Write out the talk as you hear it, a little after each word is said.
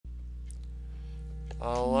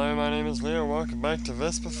Hello, my name is Leo. Welcome back to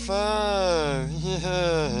Vesper.5.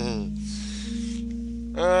 Yay!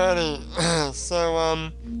 Alrighty. So,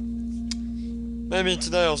 maybe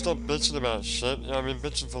today I'll stop bitching about shit. Yeah, I've been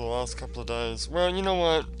bitching for the last couple of days. Well, you know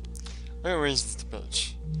what? I got reasons to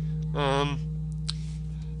bitch.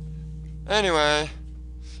 Anyway,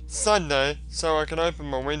 Sunday, so I can open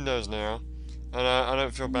my windows now. And I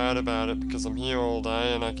don't feel bad about it because I'm here all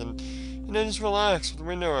day and I can, just relax with the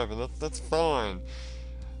window open. That's fine.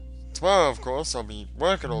 Tomorrow, of course, I'll be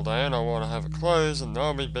working all day and I want to have it closed and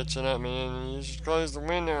they'll be bitching at me and you should close the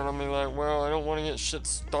window and I'll be like, well, I don't want to get shit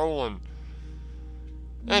stolen.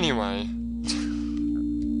 Anyway,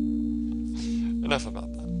 enough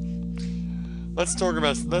about that. Let's talk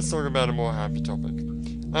about a more happy topic.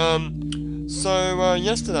 So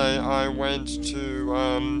yesterday I went to,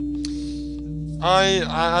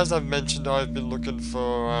 as I've mentioned, I've been looking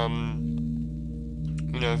for,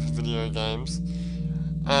 for video games.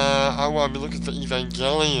 I've been looking for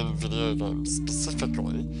Evangelion video games,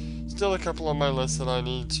 specifically. Still a couple on my list that I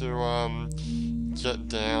need to, get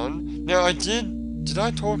down. Now, did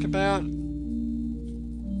I talk about...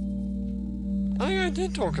 I think I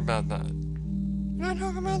did talk about that. Did I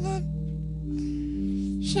talk about that?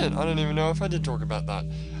 Shit, I don't even know if I did talk about that.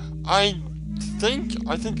 I think,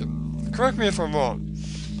 correct me if I'm wrong.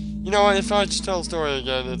 You know what, if I just tell the story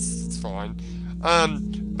again, it's fine.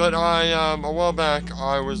 But a while back,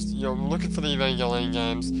 I was, looking for the Evangelion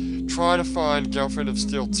games, trying to find Girlfriend of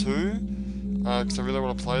Steel 2, because I really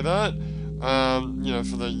want to play that,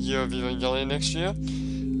 for the year of Evangelion next year.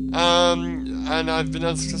 And I've been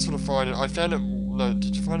unsuccessful to find it. I found it, no,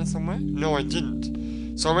 did you find it somewhere? No, I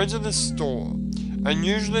didn't. So I went to this store, and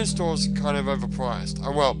usually stores are kind of overpriced.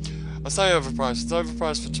 Well, I say overpriced, it's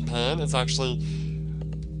overpriced for Japan, it's actually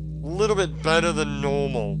a little bit better than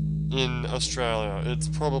normal in Australia. It's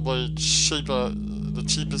probably cheaper,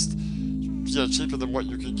 cheaper than what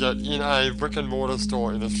you could get in a brick and mortar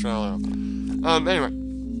store in Australia.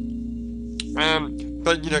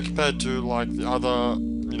 But compared to like the other,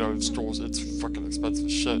 stores, it's fucking expensive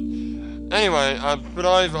as shit. Anyway, but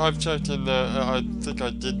I've checked in there. I think I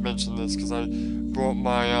did mention this because I bought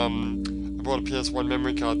my I bought a PS1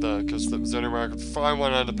 memory card there because that was the only way I could find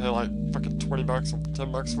one. I had to pay like fucking $20 or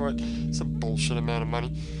 $10 for it. Some bullshit amount of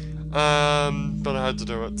money. But I had to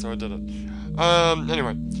do it, so I did it.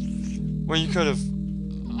 Anyway. Well,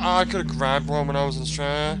 I could have grabbed one when I was in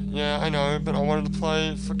Australia. Yeah, I know, but I wanted to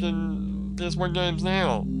play fucking PS1 games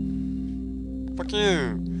now. Fuck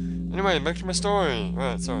you. Anyway, back to my story.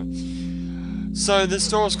 Right, sorry. So, this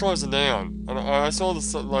store was closing down, and I saw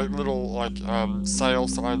this, little, sale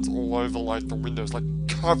signs all over, the windows,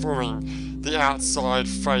 covering the outside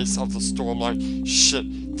face of the store. I'm like,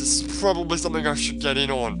 shit, this is probably something I should get in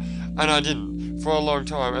on. And I didn't, for a long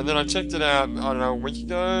time. And then I checked it out, I don't know, a week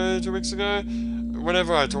ago, 2 weeks ago?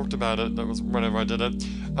 Whenever I talked about it, that was whenever I did it.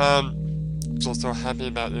 I was also happy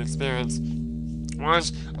about the experience. I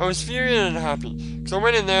was furious and happy. Because I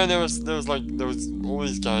went in there and there was all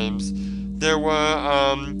these games. There were,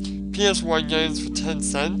 PS1 games for 10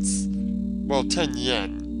 cents. Well, 10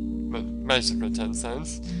 yen. But basically 10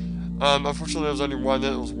 cents. Unfortunately there was only one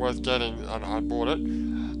that was worth getting, and I bought it.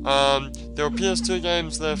 There were PS2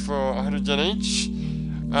 games there for 100 yen each.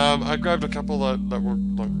 I grabbed a couple that were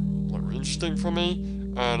interesting for me,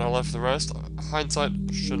 and I left the rest. Hindsight,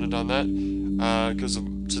 shouldn't have done that, because of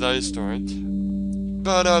today's story.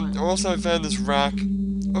 But, I also found this rack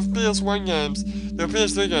of PS1 games. There were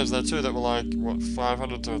PS3 games there too that were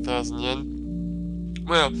 500 to 1,000 yen.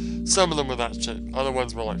 Well, some of them were that cheap. Other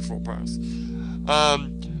ones were full price.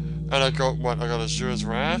 And I got Azura's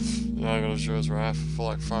Wrath. Yeah, I got Azura's Wrath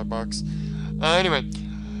for $5. Anyway,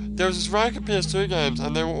 there was this rack of PS2 games,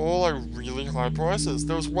 and they were all really high prices.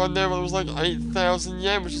 There was one there that was 8,000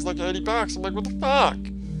 yen, which is $80. I'm like, what the fuck?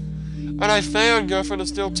 And I found Girlfriend of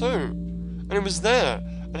Steel 2, and it was there.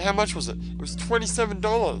 And how much was it? It was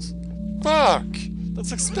 $27. Fuck!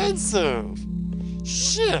 That's expensive!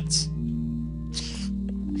 Shit!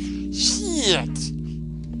 Shit!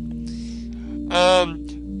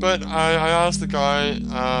 But I asked the guy,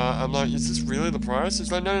 I'm like, is this really the price?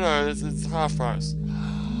 He's like, no, it's half price.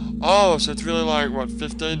 Oh, so it's really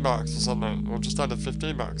 $15 or something, or just under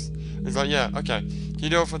 $15. He's like, yeah, okay. Can you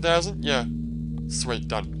do it for 1,000? Yeah. Sweet,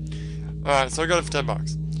 done. Alright, so I got it for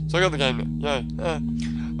 $10. So I got the game now. Yeah.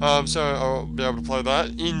 So I'll be able to play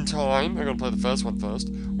that in time. I'm gonna play the first one first.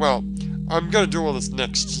 Well, I'm gonna do all this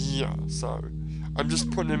next year, so I'm just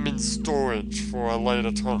putting them in storage for a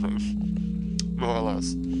later time. More or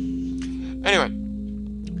less. Anyway.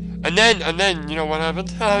 And then, you know what happened?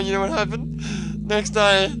 You know what happened? Next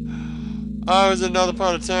day, I was in another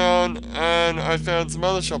part of town, and I found some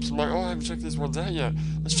other shops. I'm like, oh, I haven't checked these ones out yet.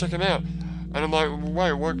 Let's check them out. And I'm like,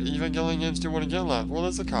 wait, what Evangelion games do you want to get left? Well,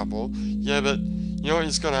 there's a couple. Yeah, but you know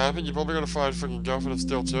what's gonna happen? You're probably gonna find freaking Girlfriend of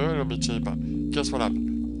Steel 2, and it'll be cheaper. Guess what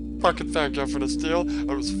happened? Fucking found Girlfriend of Steel,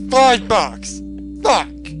 and it was $5! Fuck!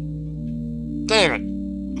 Damn it!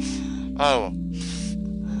 Oh well.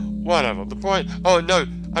 Whatever. The point... Oh, no.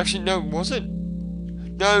 Actually, no, was it?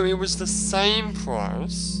 No, it was the same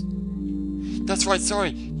price. That's right,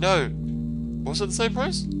 sorry. No. Was it the same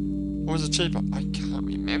price? Or was it cheaper? I can't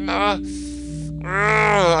remember.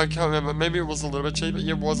 I can't remember. Maybe it was a little bit cheaper.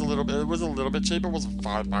 Yeah, it was a little bit. It was a little bit cheaper. It wasn't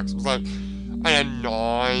 $5. It was like, I don't know,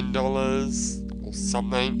 $9 or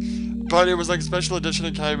something. But it was like a special edition.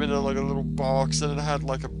 It came in like a little box, and it had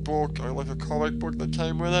like a book, or like a comic book that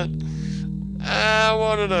came with it. I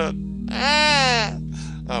wanted it.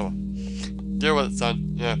 Oh well. Deal with it,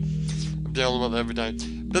 son. Yeah. I'm dealing with it every day.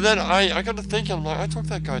 But then I got to thinking, I'm like, I took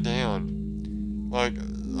that guy down. Like,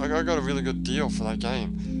 I got a really good deal for that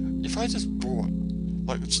game. If I just bought,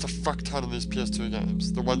 like, just a fuck ton of these PS2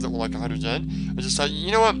 games, the ones that were like 100 yen, and just say,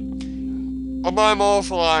 you know what? I'll buy them all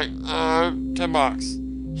for like,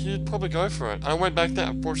 $10. He'd probably go for it. And I went back there,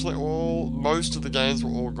 unfortunately, most of the games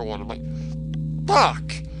were all gone. I'm like,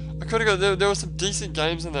 fuck! I could have got, there were some decent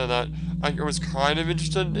games in there that I was kind of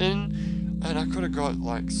interested in, and I could have got,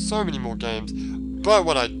 like, so many more games. But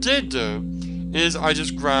what I did do is I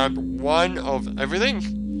just grabbed one of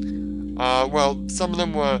everything. Well, some of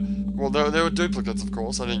them were, well, there were duplicates, of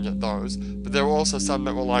course, I didn't get those, but there were also some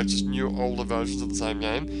that were, like, just new, older versions of the same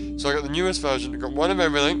game. So I got the newest version, got one of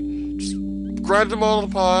everything, just grabbed them all in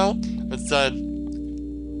a pile, and said,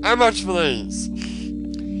 how much for these?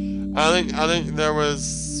 I think there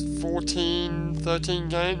was 13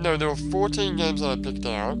 games. No, there were 14 games that I picked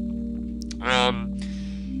out.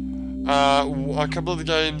 A couple of the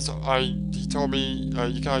games, he told me,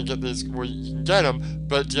 you can't get this, well, you can get them,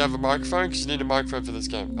 but do you have a microphone? Because you need a microphone for this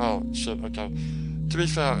game. Oh, shit, okay. To be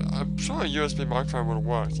fair, I'm sure a USB microphone would have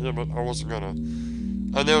worked, yeah, but I wasn't gonna.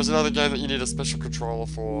 And there was another game that you need a special controller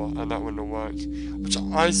for, and that wouldn't have worked. Which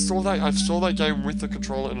I saw that game with the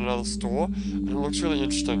controller in another store, and it looks really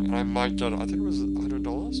interesting, and I might get it. I think it was $100?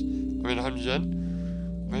 I mean, 100 yen?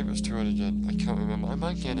 Maybe it was 200 yen. I can't remember. I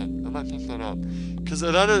might get it. I might pick that up. Because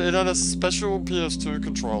it had a special PS2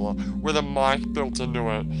 controller with a mic built into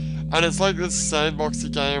it. And it's like this sandboxy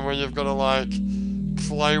game where you've got to, like,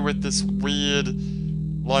 play with this weird,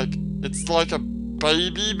 like, it's like a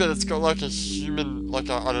baby, but it's got like a human, like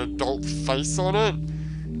an adult face on it,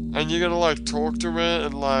 and you're gonna like talk to it,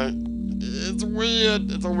 and like, it's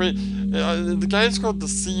weird. It's a weird. The game's called The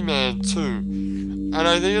Seaman 2, and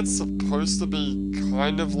I think it's supposed to be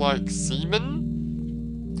kind of like Seaman.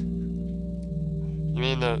 You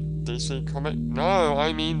mean the DC comic? No,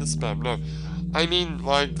 I mean the spam. No, I mean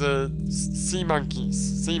like the sea monkeys.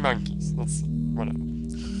 Sea monkeys. That's whatever.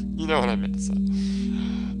 You know what I meant to say.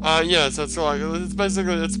 Yeah, so it's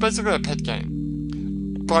basically a pet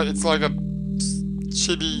game, but it's like a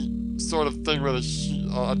chibi sort of thing with an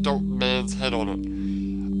adult man's head on it,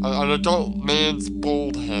 an adult man's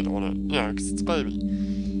bald head on it. Yeah, because it's a baby.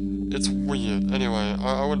 It's weird. Anyway,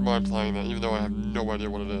 I wouldn't mind playing that, even though I have no idea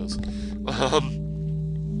what it is.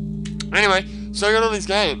 Anyway, so I got all these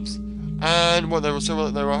games, and what they were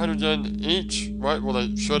 100 yen each, right? Well,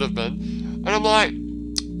 they should have been, and I'm like,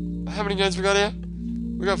 how many games we got here?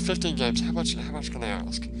 We got 15 games. How much can I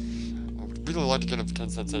ask? I would really like to get them for 10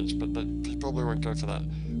 cents each, but they probably won't go for that.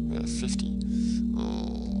 50.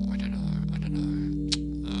 Oh, I don't know.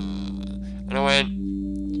 And I went,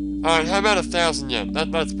 alright, how about 1,000 yen?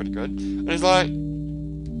 That's pretty good. And he's like,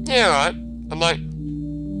 yeah, alright. I'm like,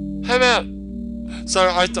 how about? So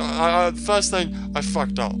I first thing, I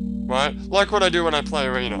fucked up, right? Like what I do when I play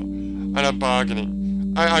Arena, and I'm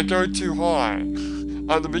bargaining. I go too high.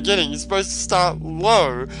 At the beginning, you're supposed to start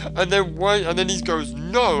low, and then wait, and then he goes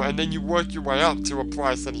no, and then you work your way up to a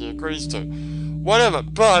price that he agrees to. Whatever,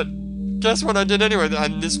 but guess what I did anyway,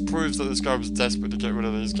 and this proves that this guy was desperate to get rid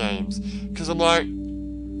of these games. Because I'm like,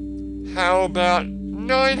 how about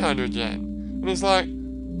 900 yen? And he's like,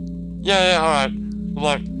 yeah, alright. I'm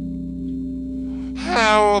like,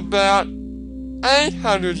 how about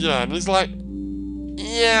 800 yen? And he's like,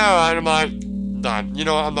 yeah, alright. I'm like, done. You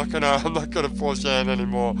know what, I'm not gonna force yen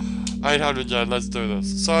anymore. 800 yen, let's do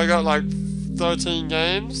this. So I got like 13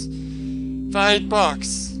 games for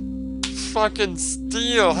 $8. Fucking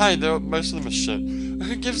steal. Hey, most of them are shit.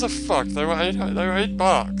 Who gives a fuck? They were $8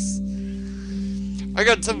 bucks. I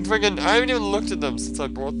got some friggin', I haven't even looked at them since I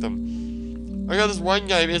bought them. I got this one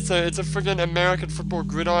game, it's a friggin' American football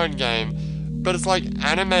gridiron game, but it's like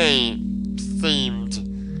anime themed.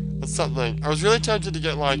 That's something. I was really tempted to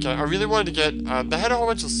get like, I really wanted to get, they had a whole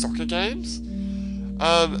bunch of soccer games.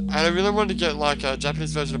 And I really wanted to get like a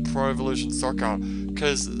Japanese version of Pro Evolution Soccer,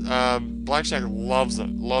 because Blackjack loves it,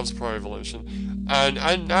 loves Pro Evolution, and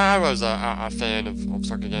I was a fan of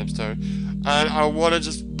soccer games too, and I want to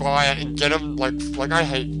just buy it and get them, like I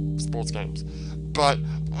hate sports games, but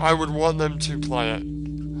I would want them to play it.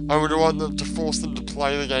 I would want them to force them to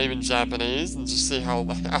play the game in Japanese and just see how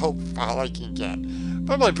far they can get.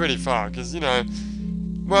 Probably pretty far, because, you know,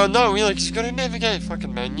 well, no, really, because you gotta navigate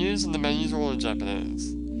fucking menus, and the menus are all in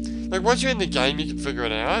Japanese. Like, once you're in the game, you can figure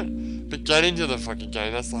it out, but getting to the fucking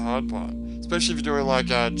game, that's the hard part. Especially if you're doing, like,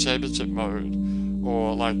 a championship mode,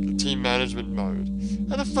 or, like, team management mode.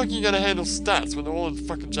 How the fuck are you gonna handle stats when they're all in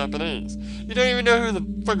fucking Japanese? You don't even know who the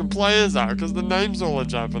fucking players are, because the names are all in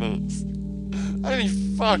Japanese. That'd be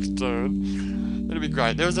fucked, dude. That'd be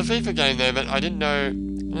great. There was a FIFA game there, but I don't know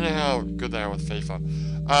how good they are with FIFA.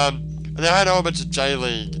 And they had a whole bunch of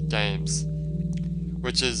J-League games,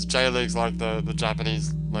 which is, J-League's like the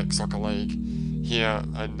Japanese, like, soccer league here,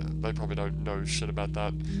 and they probably don't know shit about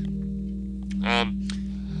that.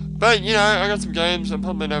 But, you know, I got some games, I'm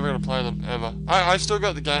probably never gonna play them, ever. I've still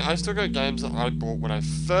got games that I bought when I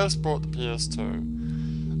first bought the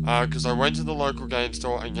PS2, because I went to the local game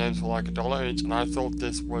store, and games were like $1 each, and I thought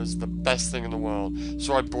this was the best thing in the world,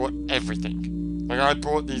 so I bought everything. Like, I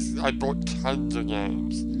bought tons of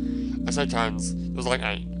games. I say tons, it was like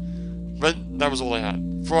 8. But that was all they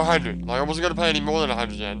had. For 100. Like, I wasn't going to pay any more than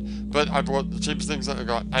 100 yen, but I bought the cheapest things that I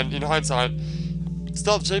got, and in hindsight, it's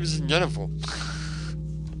still the cheapest you can get them for.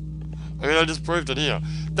 I mean, I just proved it here.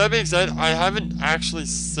 That being said, I haven't actually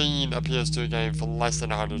seen a PS2 game for less than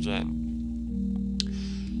 100 yen.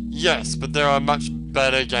 Yes, but there are much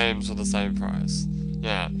better games for the same price.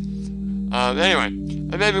 Yeah. Anyway,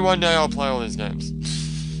 and maybe one day I'll play all these games.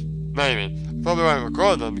 Maybe. Probably won't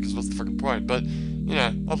record them, because what's the fucking point, but, you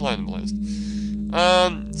know, I'll play them at least.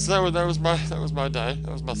 So that was my day,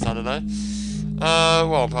 that was my Saturday.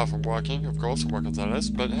 Well, apart from working, of course, I work on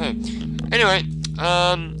Saturdays, but hey. Anyway,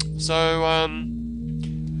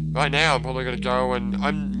 right now I'm probably gonna go and,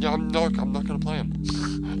 I'm not gonna play them.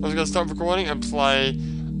 I'm just gonna stop recording and play,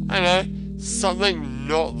 I don't know, something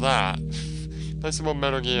not that. Play some more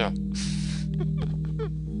Metal Gear.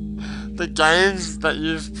 The games that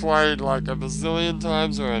you've played like a bazillion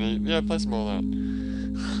times already. Yeah, play some more of that.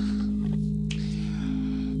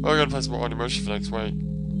 We're gonna play some more Onimusha for next week.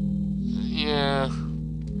 Yeah.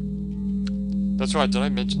 That's right, did I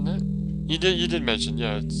mention that? You did mention,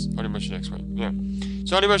 yeah, it's Onimusha next week. Yeah.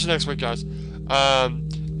 So Onimusha next week, guys.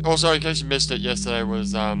 Also, in case you missed it, yesterday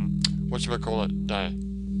was, whatchamacallit day.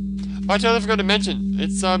 I totally forgot to mention,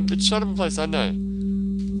 it's Shut Up and Play Sunday.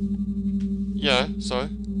 Yeah, so?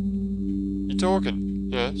 You're talking.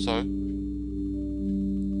 Yeah, so?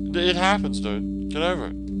 It happens, dude. Get over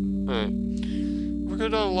it. Alright. We're gonna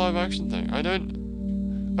do a live action thing.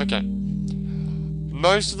 Okay.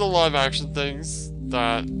 Most of the live action things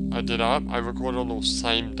that I did up, I recorded on the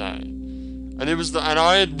same day. And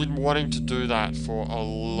I had been wanting to do that for a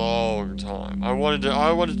long time. I wanted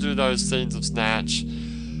to do those scenes of Snatch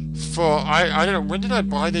for, I don't know, when did I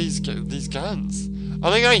buy these guns? I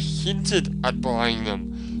think I hinted at buying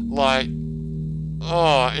them. Like,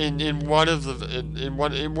 in one of the, it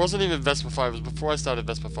wasn't even Vesper.5, it was before I started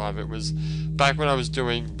Vesper.5, it was back when I was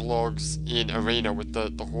doing blogs in Arena with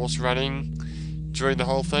the horse running during the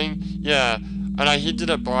whole thing. Yeah, and I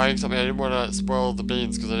hinted at buying something. I didn't want to spoil the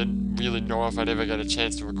beans because I didn't really know if I'd ever get a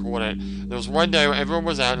chance to record it. There was one day where everyone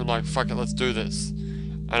was out and I'm like, fuck it, let's do this.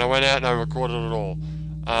 And I went out and I recorded it all.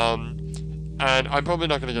 And I'm probably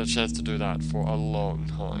not going to get a chance to do that for a long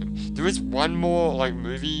time. There is one more, like,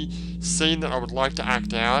 movie scene that I would like to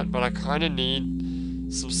act out, but I kind of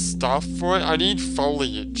need some stuff for it. I need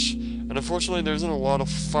foliage. And unfortunately, there isn't a lot of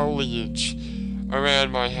foliage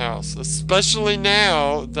around my house. Especially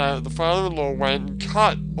now that the father-in-law went and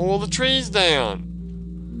cut all the trees down.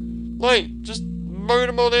 Like, just mowed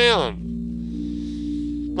them all down.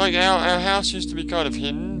 Like, our house used to be kind of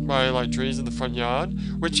hidden by, like, trees in the front yard,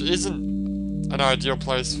 which isn't an ideal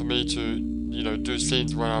place for me to, you know, do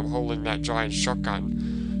scenes where I'm holding that giant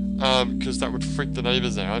shotgun, because that would freak the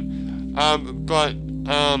neighbors out. But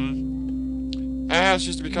our house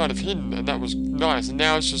used to be kind of hidden, and that was nice, and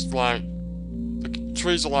now it's just like, the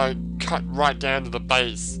trees are like cut right down to the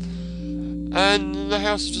base, and the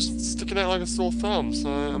house is just sticking out like a sore thumb, so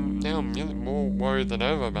now I'm really more worried than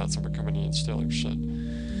ever about someone coming in and stealing shit.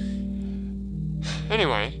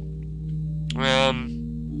 Anyway,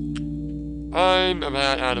 I'm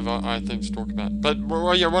about out of things to talk about. But,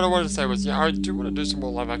 well, yeah, what I wanted to say was, yeah, I do want to do some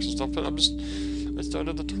more live action stuff, but I just don't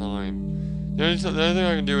have the time. The only thing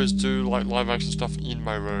I can do is do, like, live action stuff in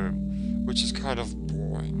my room, which is kind of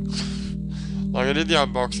boring. Like, I did the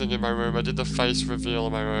unboxing in my room, I did the face reveal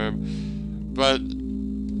in my room, but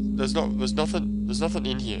there's nothing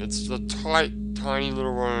in here. It's a tight, tiny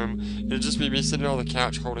little room. It'd just be me sitting on the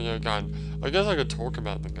couch holding a gun. I guess I could talk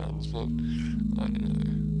about the guns, but I don't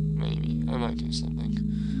know. Maybe I might do something.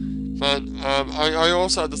 But I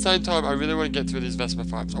also, at the same time, I really want to get through these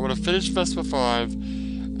Vesper.5s. I want to finish Vesper.5,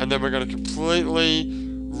 and then we're going to completely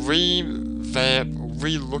revamp,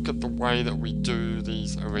 re-look at the way that we do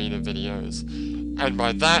these arena videos. And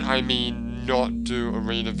by that, I mean not do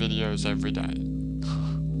arena videos every day.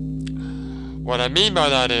 What I mean by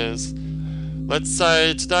that is, let's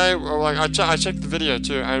say today, like I checked the video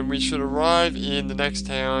too, and we should arrive in the next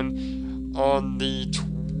town on the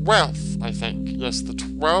 12th, I think. Yes, the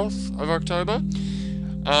 12th of October.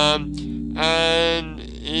 And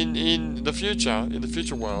in the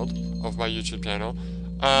future world of my YouTube channel,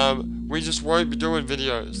 we just won't be doing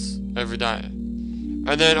videos every day.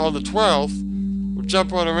 And then on the 12th, we'll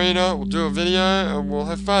jump on Arena, we'll do a video, and we'll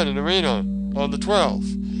have fun in Arena on the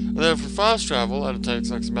 12th. And then if we fast travel, and it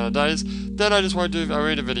takes X amount of days, then I just won't do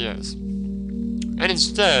Arena videos. And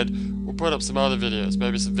instead, we'll put up some other videos.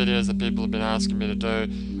 Maybe some videos that people have been asking me to do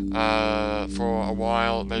for a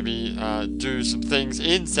while. Maybe do some things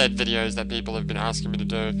in said videos that people have been asking me to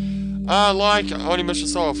do. Like Onimusha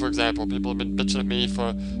Soul, for example. People have been bitching at me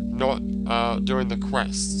for not doing the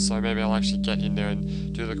quests. So maybe I'll actually get in there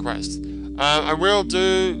and do the quests. I will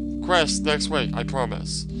do quests next week, I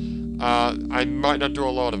promise. I might not do a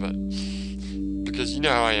lot of it, because you know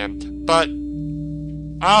how I am. But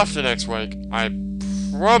after next week, I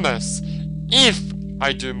promise, if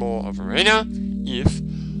I do more of Arena,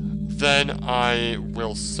 then I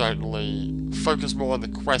will certainly focus more on the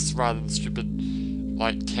quests rather than stupid,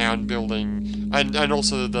 like, town building, and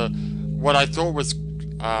also what I thought was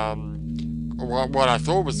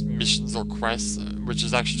missions or quests, which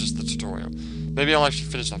is actually just the tutorial. Maybe I'll actually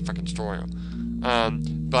finish that fucking tutorial.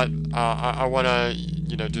 But I want to,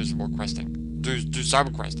 you know, do some more questing. Do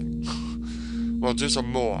some questing. Well, do some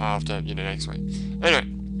more after, you know, next week.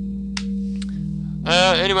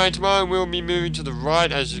 Anyway, tomorrow we'll be moving to the right.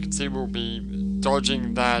 As you can see, we'll be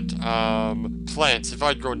dodging that plants. If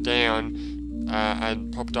I'd gone down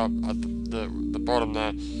and popped up at the bottom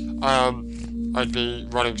there, I'd be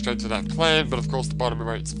running straight to that plant. But of course, the bottom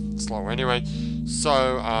rate's slower anyway.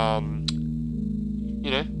 So,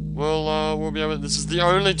 you know. We'll be able to, this is the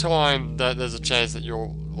only time that there's a chance that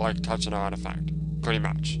you'll, like, touch an artifact. Pretty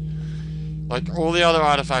much. Like, all the other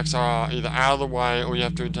artifacts are either out of the way or you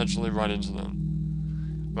have to intentionally run into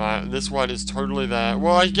them. Right, this one is totally there.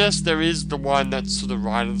 Well, I guess there is the one that's to the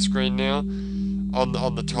right of the screen now. On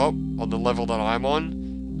the top, on the level that I'm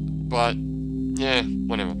on. But, yeah,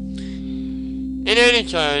 whatever. In any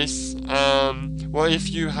case, well,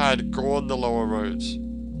 if you had gone the lower route,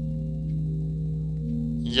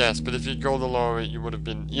 yes, but if you'd gone the lower route, you would have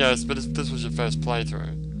been... Yes, but if this was your first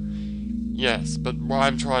playthrough. Yes, but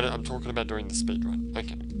I'm talking about doing the speedrun.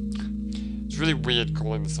 Okay. It's really weird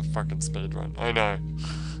calling this a fucking speedrun. I know.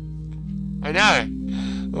 I know!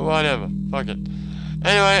 But whatever. Fuck it.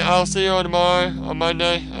 Anyway, I'll see you all tomorrow, on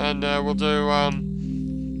Monday, and we'll do,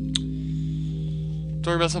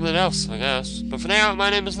 talk about something else, I guess. But for now, my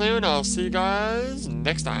name is Leo, and I'll see you guys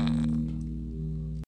next time.